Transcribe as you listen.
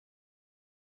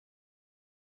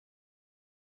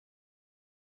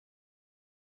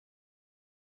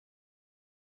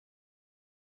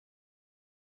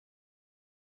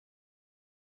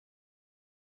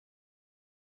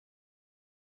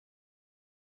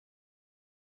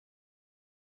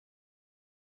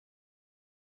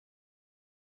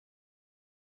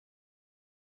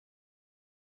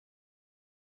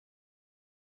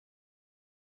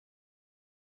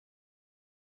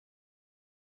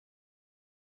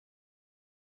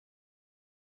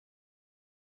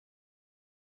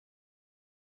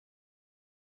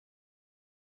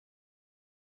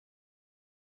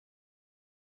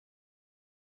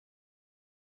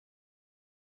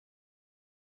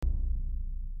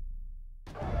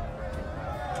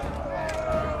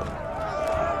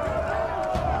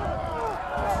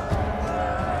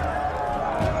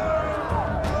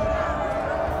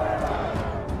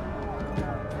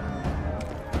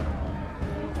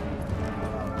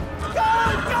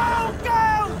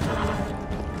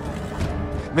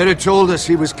Mira told us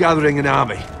he was gathering an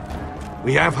army.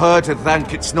 We have heard to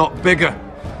thank it's not bigger,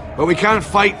 but we can't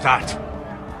fight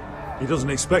that. He doesn't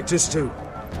expect us to.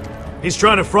 He's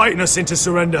trying to frighten us into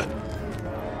surrender.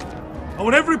 I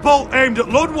want every bolt aimed at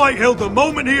Ludd Whitehill the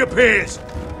moment he appears.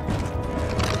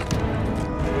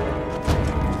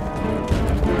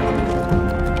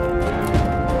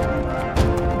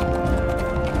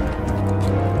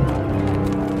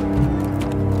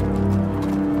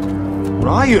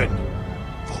 Ryan!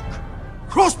 Fuck!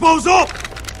 Crossbows up!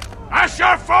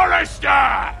 Asher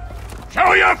Forrester!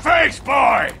 Show your face,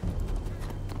 boy!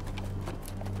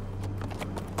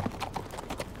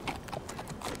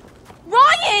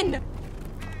 Ryan!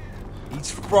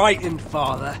 He's frightened,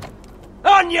 Father.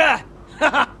 On ya!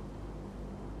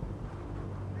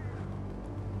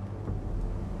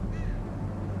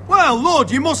 Well,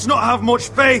 Lord, you must not have much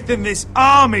faith in this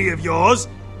army of yours,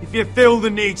 if you feel the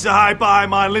need to hide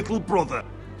behind my little brother.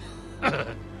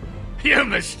 You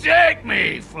mistake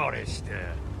me,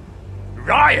 Forrester.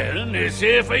 Ryan is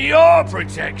here for your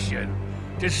protection,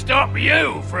 to stop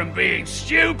you from being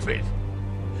stupid.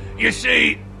 You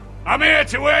see, I'm here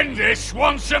to end this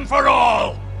once and for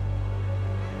all.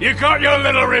 You got your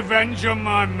little revenge on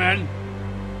my men,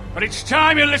 but it's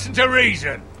time you listen to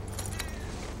reason.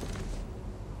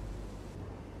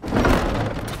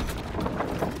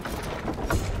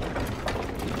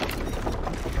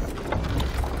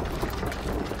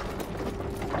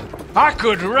 I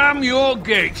could ram your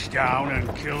gates down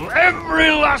and kill every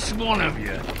last one of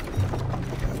you.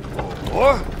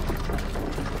 Or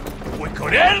we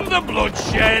could end the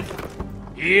bloodshed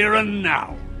here and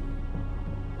now.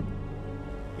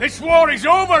 This war is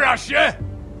over, Asher.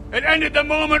 It ended the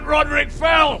moment Roderick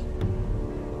fell.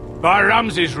 By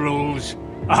Ramsay's rules,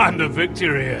 I'm the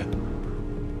victor here.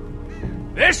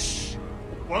 This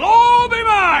will all be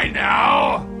mine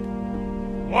now.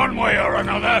 One way or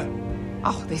another.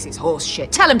 Oh, this is horse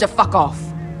shit. Tell him to fuck off.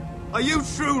 Are you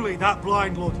truly that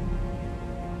blind, Lord?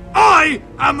 I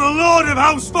am the Lord of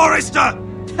House Forrester!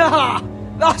 Ha!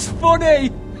 That's funny!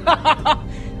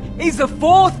 He's the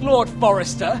fourth Lord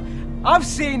Forrester I've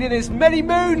seen in as many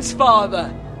moons,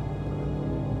 Father.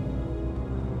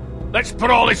 Let's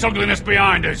put all this ugliness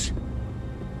behind us.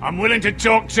 I'm willing to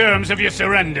talk terms of your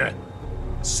surrender.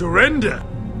 Surrender?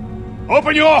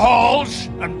 Open your halls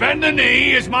and bend the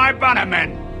knee as my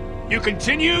bannermen. You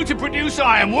continue to produce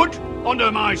ironwood,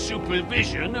 under my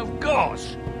supervision, of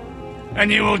course. And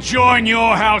you will join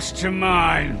your house to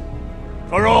mine,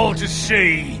 for all to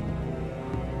see,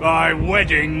 by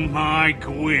wedding my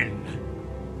Gwyn.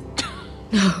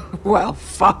 Well,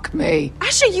 fuck me.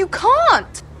 Asher, you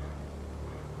can't!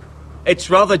 It's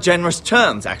rather generous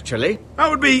terms, actually. That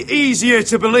would be easier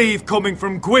to believe coming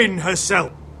from Gwyn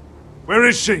herself. Where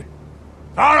is she?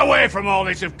 Far away from all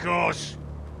this, of course.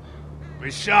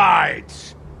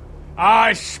 Besides,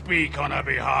 I speak on her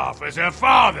behalf as her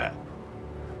father.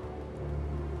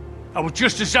 I would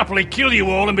just as happily kill you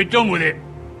all and be done with it.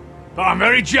 But I'm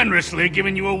very generously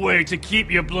giving you a way to keep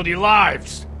your bloody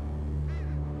lives.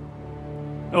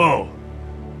 Oh,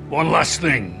 one last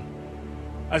thing.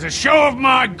 As a show of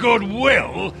my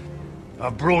goodwill,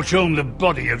 I've brought home the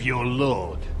body of your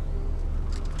lord.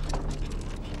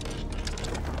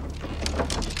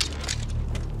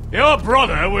 Your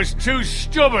brother was too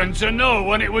stubborn to know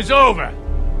when it was over.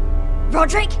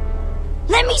 Roderick,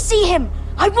 let me see him!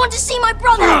 I want to see my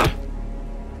brother!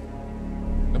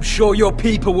 I'm sure your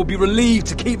people will be relieved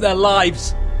to keep their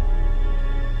lives.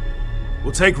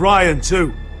 We'll take Ryan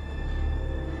too.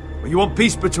 But you want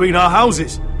peace between our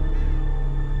houses?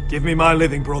 Give me my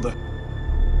living brother.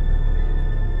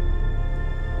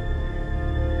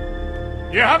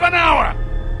 You have an hour.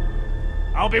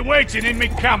 I'll be waiting in me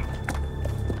camp.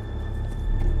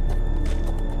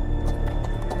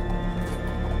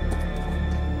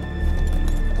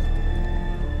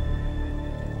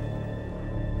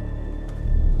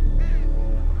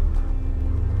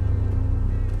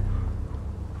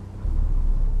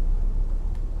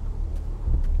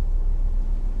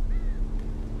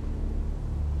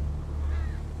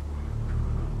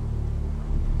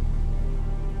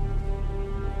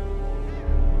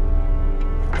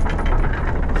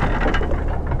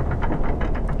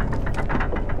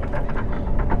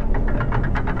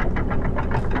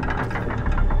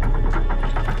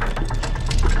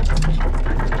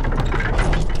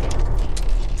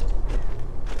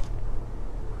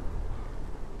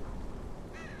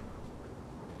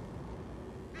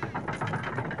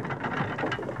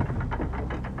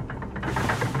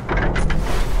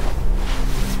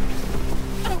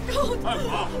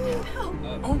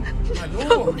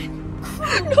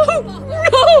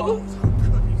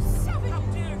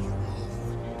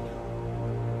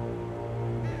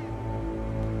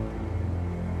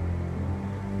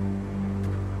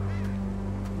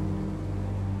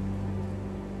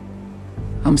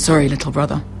 I'm sorry, little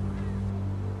brother.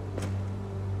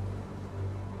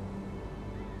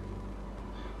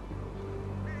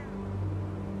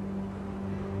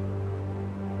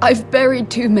 I've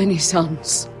buried too many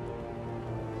sons.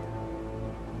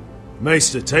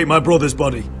 Maester, take my brother's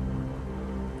body.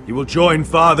 He will join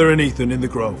Father and Ethan in the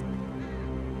grove.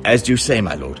 As you say,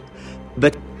 my lord.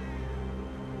 But...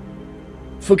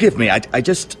 forgive me, I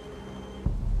just...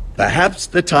 Perhaps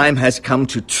the time has come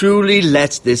to truly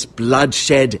let this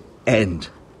bloodshed end.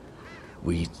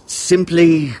 We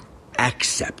simply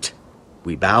accept.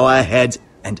 We bow our heads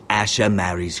and Asher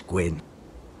marries Gwyn.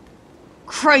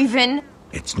 Craven!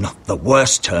 It's not the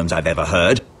worst terms I've ever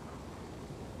heard.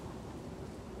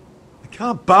 I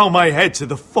can't bow my head to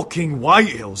the fucking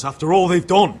Whitehills after all they've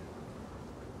done.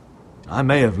 I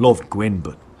may have loved Gwyn,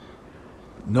 but...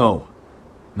 No.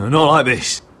 No, not like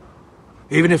this.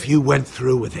 Even if you went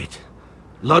through with it,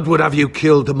 Ludd would have you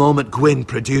killed the moment Gwyn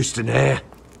produced an heir.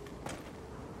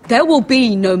 There will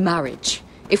be no marriage.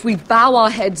 If we bow our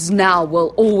heads now,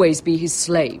 we'll always be his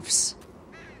slaves.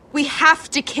 We have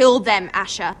to kill them,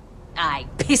 Asher. Aye,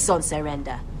 piss on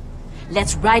surrender.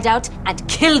 Let's ride out and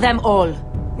kill them all.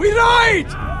 We ride!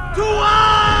 To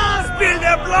us! Spill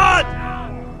their blood!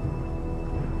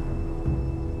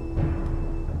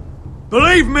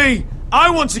 Believe me, I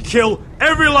want to kill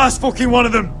every last fucking one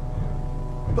of them.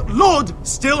 But Ludd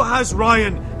still has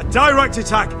Ryan. A direct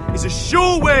attack is a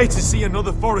sure way to see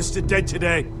another Forrester dead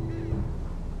today.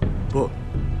 But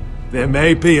there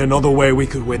may be another way we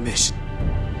could win this.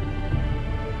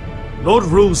 Ludd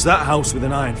rules that house with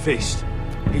an iron fist.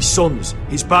 His sons,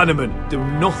 his bannermen, do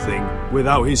nothing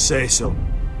without his say-so.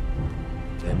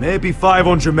 There may be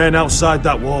 500 men outside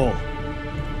that wall.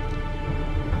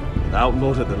 Without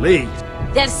Ludd at the lead...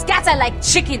 They'll scatter like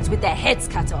chickens with their heads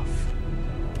cut off.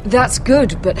 That's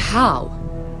good, but how?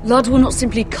 Ludd will not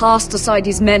simply cast aside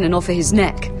his men and offer his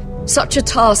neck. Such a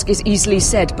task is easily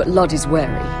said, but Ludd is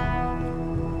wary.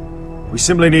 We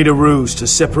simply need a ruse to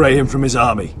separate him from his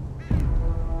army.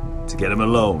 To get him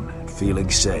alone and feeling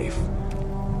safe.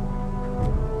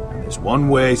 And there's one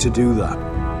way to do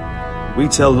that. We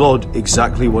tell Ludd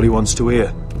exactly what he wants to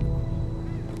hear.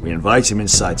 We invite him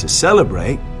inside to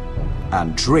celebrate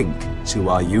and drink to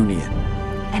our union.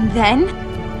 And then?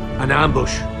 An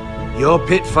ambush. Your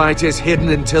pit fight is hidden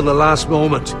until the last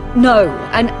moment. No,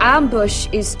 an ambush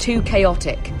is too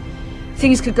chaotic.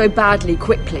 Things could go badly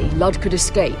quickly. Ludd could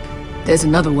escape. There's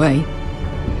another way.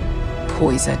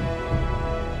 Poison.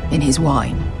 In his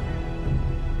wine.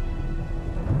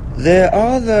 There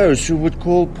are those who would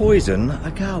call poison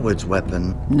a coward's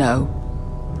weapon. No.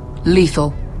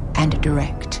 Lethal and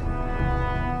direct.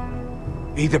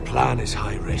 Either plan is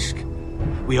high risk.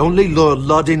 We only lure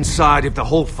Ludd inside if the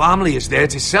whole family is there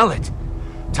to sell it.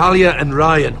 Talia and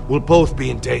Ryan will both be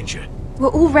in danger. We're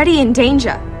already in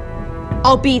danger.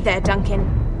 I'll be there,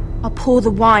 Duncan. I'll pour the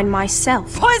wine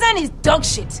myself. Poison is dog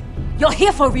shit. You're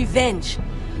here for revenge.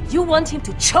 You want him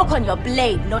to choke on your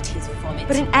blade, not his vomit.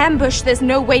 But in ambush, there's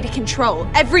no way to control.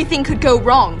 Everything could go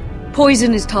wrong.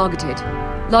 Poison is targeted.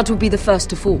 Ludd will be the first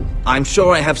to fall. I'm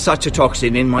sure I have such a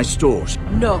toxin in my stores.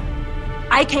 No.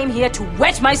 I came here to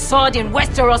wet my sword in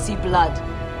Westerosi blood.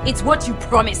 It's what you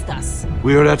promised us.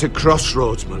 We're at a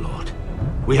crossroads, my lord.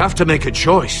 We have to make a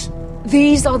choice.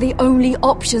 These are the only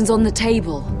options on the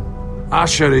table.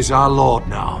 Asher is our lord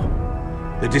now.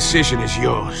 The decision is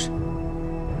yours.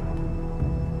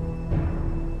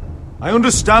 I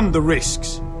understand the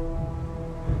risks.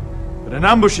 But an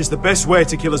ambush is the best way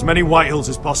to kill as many Whitehills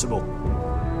as possible.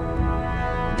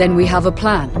 Then we have a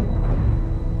plan.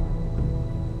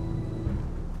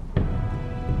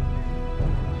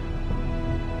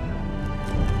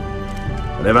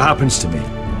 Whatever happens to me,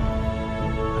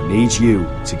 I need you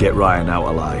to get Ryan out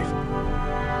alive.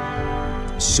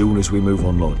 As soon as we move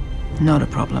on Ludd. Not a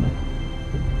problem.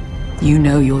 You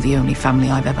know you're the only family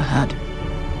I've ever had.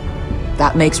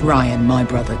 That makes Ryan my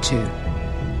brother too.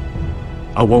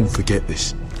 I won't forget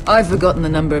this. I've forgotten the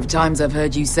number of times I've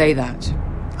heard you say that.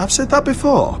 I've said that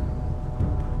before.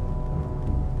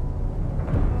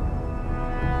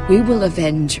 We will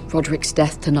avenge Roderick's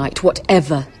death tonight,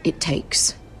 whatever it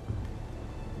takes.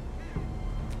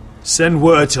 Send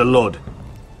word to Ludd.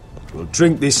 We'll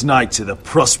drink this night to the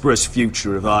prosperous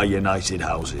future of our united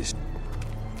houses.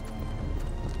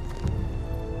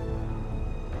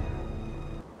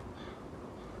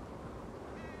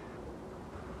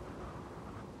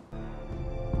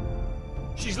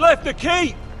 She's left the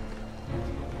keep!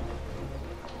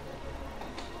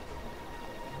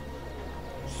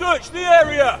 Search the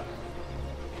area!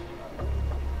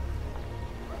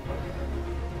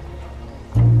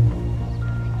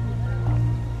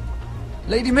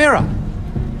 Lady Mira!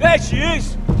 There she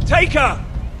is! Take her!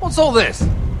 What's all this?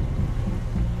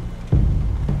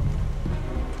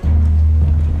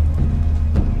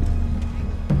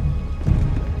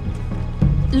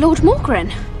 Lord Morgryn.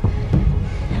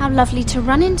 How lovely to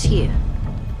run into you.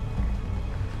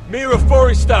 Mira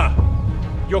Forrester!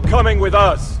 You're coming with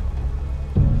us!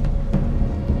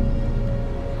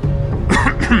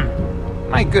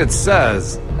 My good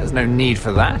sirs, there's no need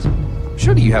for that.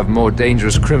 Surely you have more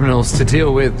dangerous criminals to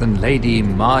deal with than Lady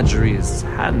Marjorie's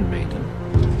handmaiden.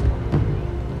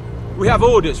 We have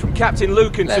orders from Captain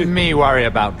Lucan to— Let me worry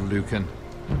about Lucan.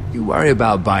 You worry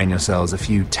about buying yourselves a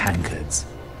few tankards.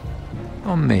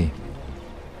 On me.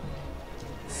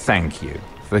 Thank you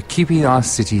for keeping our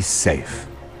city safe.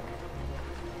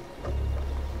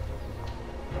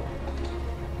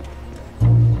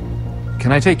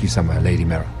 Can I take you somewhere, Lady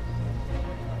Mira?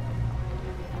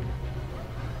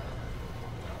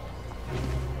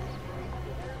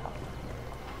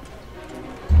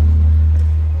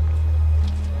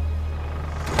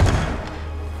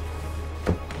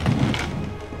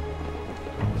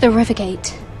 The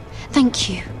Rivergate. Thank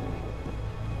you.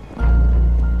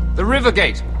 The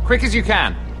Rivergate! Quick as you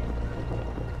can!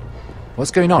 What's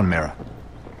going on, Mira?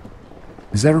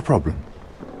 Is there a problem?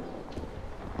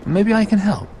 Maybe I can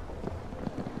help.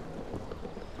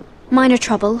 Minor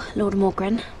trouble, Lord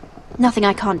Morgryn. Nothing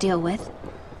I can't deal with.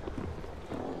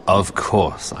 Of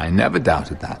course, I never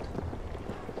doubted that.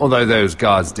 Although those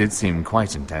guards did seem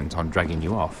quite intent on dragging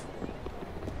you off.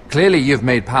 Clearly you've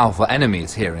made powerful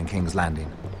enemies here in King's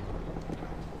Landing.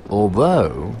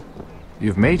 Although,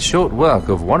 you've made short work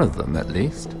of one of them, at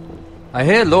least. I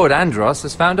hear Lord Andros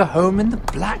has found a home in the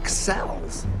Black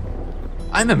Cells.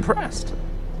 I'm impressed.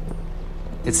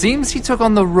 It seems he took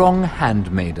on the wrong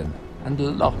handmaiden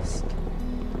and lost.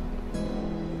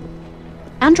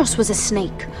 Andros was a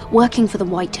snake, working for the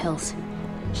Whitehills.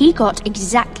 He got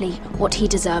exactly what he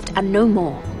deserved, and no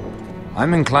more.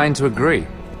 I'm inclined to agree.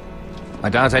 I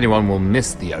doubt anyone will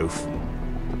miss the oath.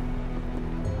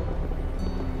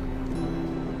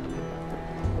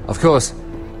 Of course,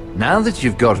 now that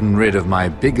you've gotten rid of my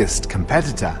biggest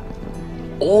competitor,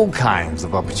 all kinds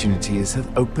of opportunities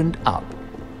have opened up.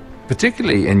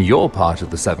 Particularly in your part of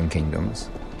the Seven Kingdoms.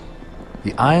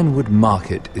 The Ironwood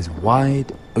market is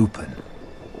wide open.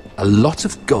 A lot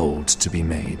of gold to be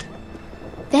made.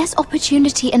 There's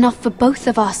opportunity enough for both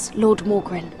of us, Lord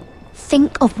Morgryn.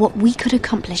 Think of what we could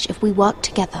accomplish if we worked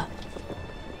together.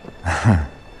 I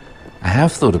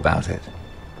have thought about it.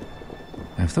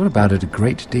 I've thought about it a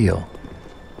great deal.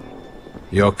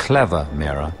 You're clever,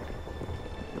 Mira.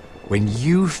 When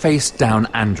you faced down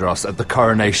Andros at the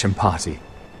coronation party,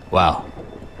 well,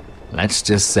 let's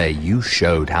just say you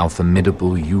showed how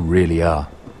formidable you really are.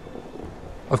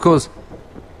 Of course,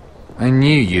 I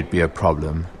knew you'd be a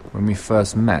problem when we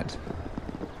first met.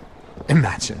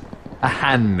 Imagine a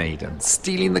handmaiden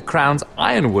stealing the crown's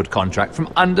Ironwood contract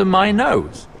from under my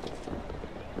nose.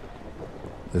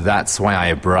 That's why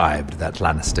I bribed that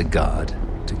Lannister guard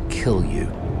to kill you.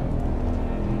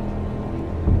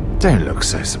 Don't look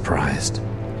so surprised.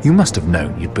 You must have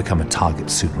known you'd become a target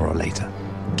sooner or later.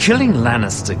 Killing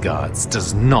Lannister guards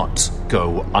does not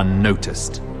go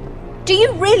unnoticed. Do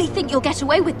you really think you'll get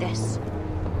away with this?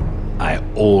 I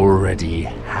already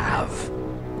have.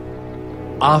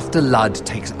 After Ludd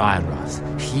takes Ironrath,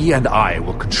 he and I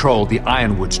will control the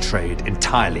Ironwood trade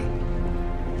entirely.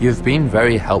 You've been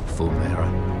very helpful, Mira,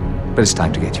 but it's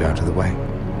time to get you out of the way.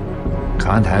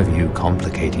 Can't have you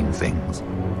complicating things.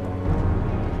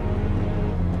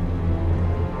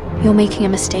 You're making a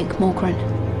mistake, Morgryn.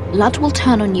 Ludd will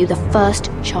turn on you the first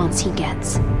chance he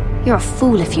gets. You're a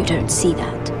fool if you don't see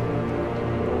that.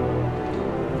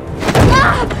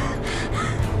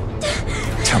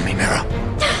 Tell me, Mira,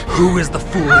 who is the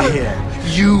fool here?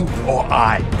 You or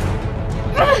I?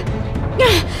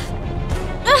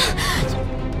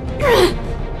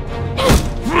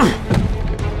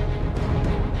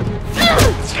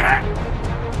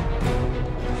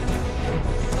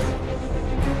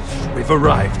 We've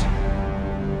arrived.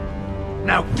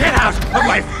 Now get out of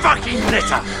my fucking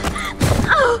litter!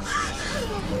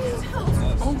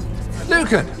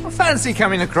 Lucan, I fancy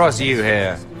coming across you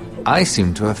here. I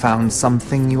seem to have found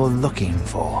something you're looking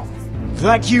for.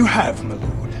 That you have, my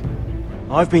lord.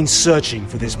 I've been searching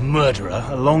for this murderer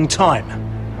a long time.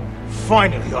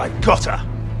 Finally, I got her.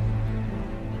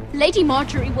 Lady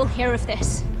Marjorie will hear of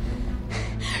this.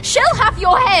 She'll have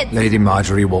your head! Lady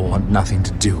Marjorie will want nothing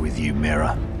to do with you,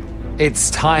 Mira.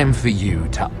 It's time for you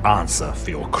to answer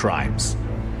for your crimes.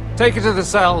 Take her to the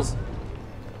cells.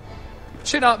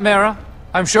 Chin up, Mira.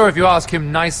 I'm sure if you ask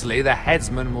him nicely, the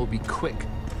headsman will be quick